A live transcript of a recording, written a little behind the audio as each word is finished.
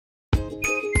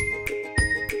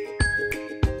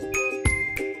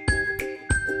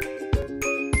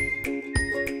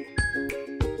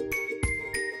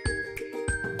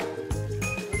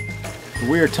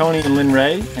We are Tony and Lynn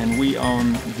Ray, and we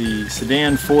own the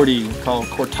sedan 40 called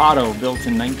Cortado, built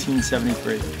in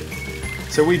 1973.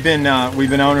 So we've been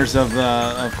owners of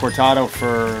Cortado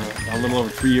for a little over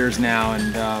 3 years now,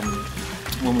 and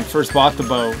when we first bought the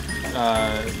boat,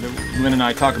 Lynn and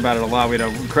I talk about it a lot. We had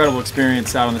an incredible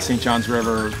experience out on the St. Johns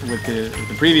River with the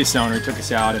previous owner. He took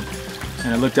us out,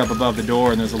 and I looked up above the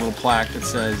door, and there's a little plaque that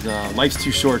says, "Life's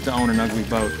too short to own an ugly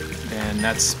boat." And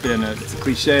that's been it's a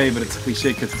cliche, but it's a cliche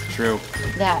because it's true.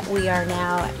 That we are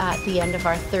now at the end of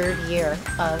our 3rd year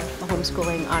of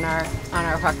homeschooling on our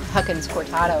Huckins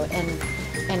Cortado,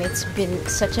 and it's been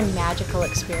such a magical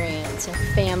experience,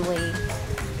 a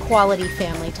quality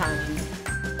family time.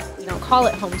 We don't call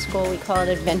it homeschool, we call it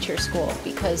adventure school,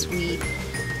 because we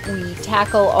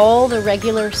tackle all the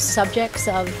regular subjects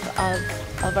of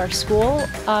our school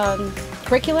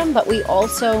curriculum, but we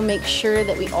also make sure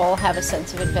that we all have a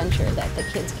sense of adventure, that the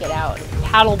kids get out,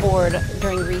 paddleboard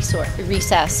during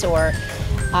recess, or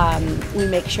we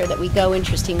make sure that we go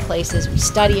interesting places, we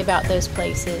study about those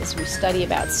places, we study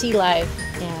about sea life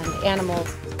and animals.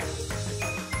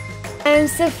 I'm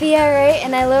Sophia Ray,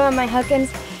 and I live on my Huckins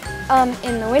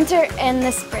in the winter and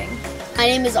the spring. My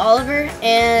name is Oliver,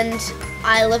 and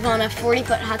I live on a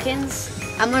 40-foot Huckins.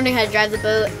 I'm learning how to drive the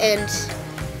boat, and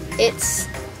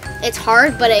it's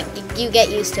hard, but you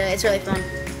get used to it. It's really fun.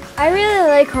 I really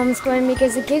like homeschooling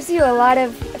because it gives you a lot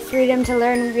of freedom to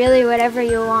learn really whatever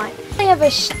you want. I have a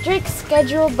strict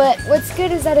schedule, but what's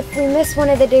good is that if we miss one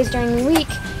of the days during the week,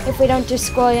 if we don't do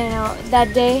school,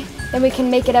 that day, then we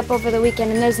can make it up over the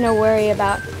weekend, and there's no worry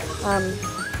about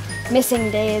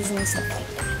missing days and stuff like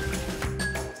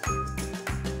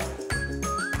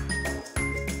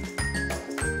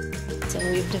that.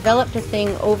 And we've developed a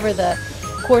thing over the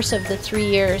course of the 3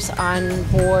 years on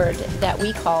board that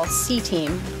we call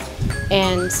C-Team.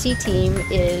 And C-Team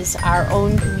is our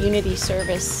own community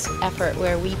service effort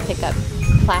where we pick up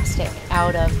plastic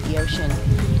out of the ocean.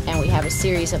 And we have a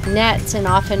series of nets, and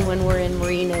often when we're in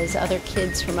marinas, other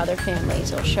kids from other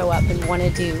families will show up and want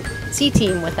to do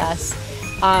C-Team with us,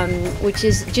 which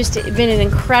has just been an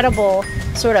incredible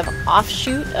sort of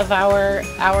offshoot of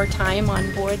our time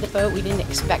on board the boat. We didn't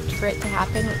expect for it to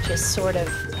happen. It just sort of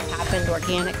happened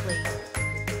organically.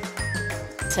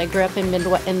 So I grew up in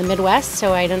the Midwest,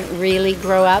 so I didn't really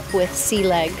grow up with sea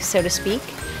legs, so to speak.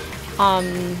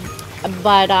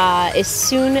 But as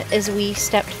soon as we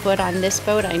stepped foot on this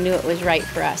boat, I knew it was right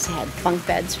for us. It had bunk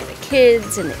beds for the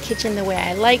kids and the kitchen the way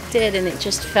I liked it, and it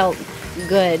just felt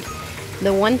good.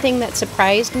 The one thing that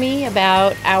surprised me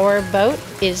about our boat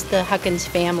is the Huckins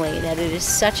family, that it is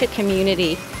such a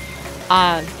community.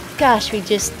 Gosh,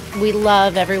 we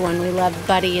love everyone. We love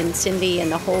Buddy and Cindy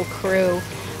and the whole crew.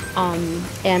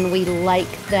 And we like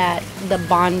that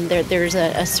there's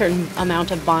a certain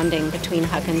amount of bonding between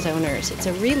Huckins owners. It's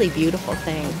a really beautiful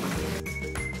thing.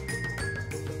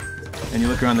 And you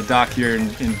look around the dock here in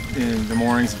the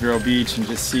moorings of Vero Beach and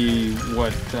just see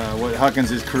what Huckins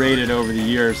has created over the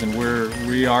years, and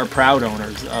we are proud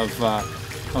owners of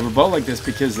a boat like this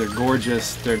because they're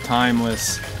gorgeous, they're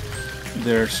timeless,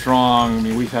 they're strong. I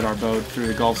mean, we've had our boat through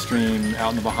the Gulf Stream, out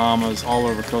in the Bahamas, all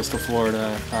over coastal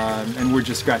Florida, and we're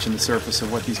just scratching the surface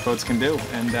of what these boats can do.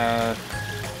 And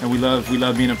we love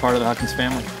being a part of the Huckins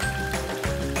family.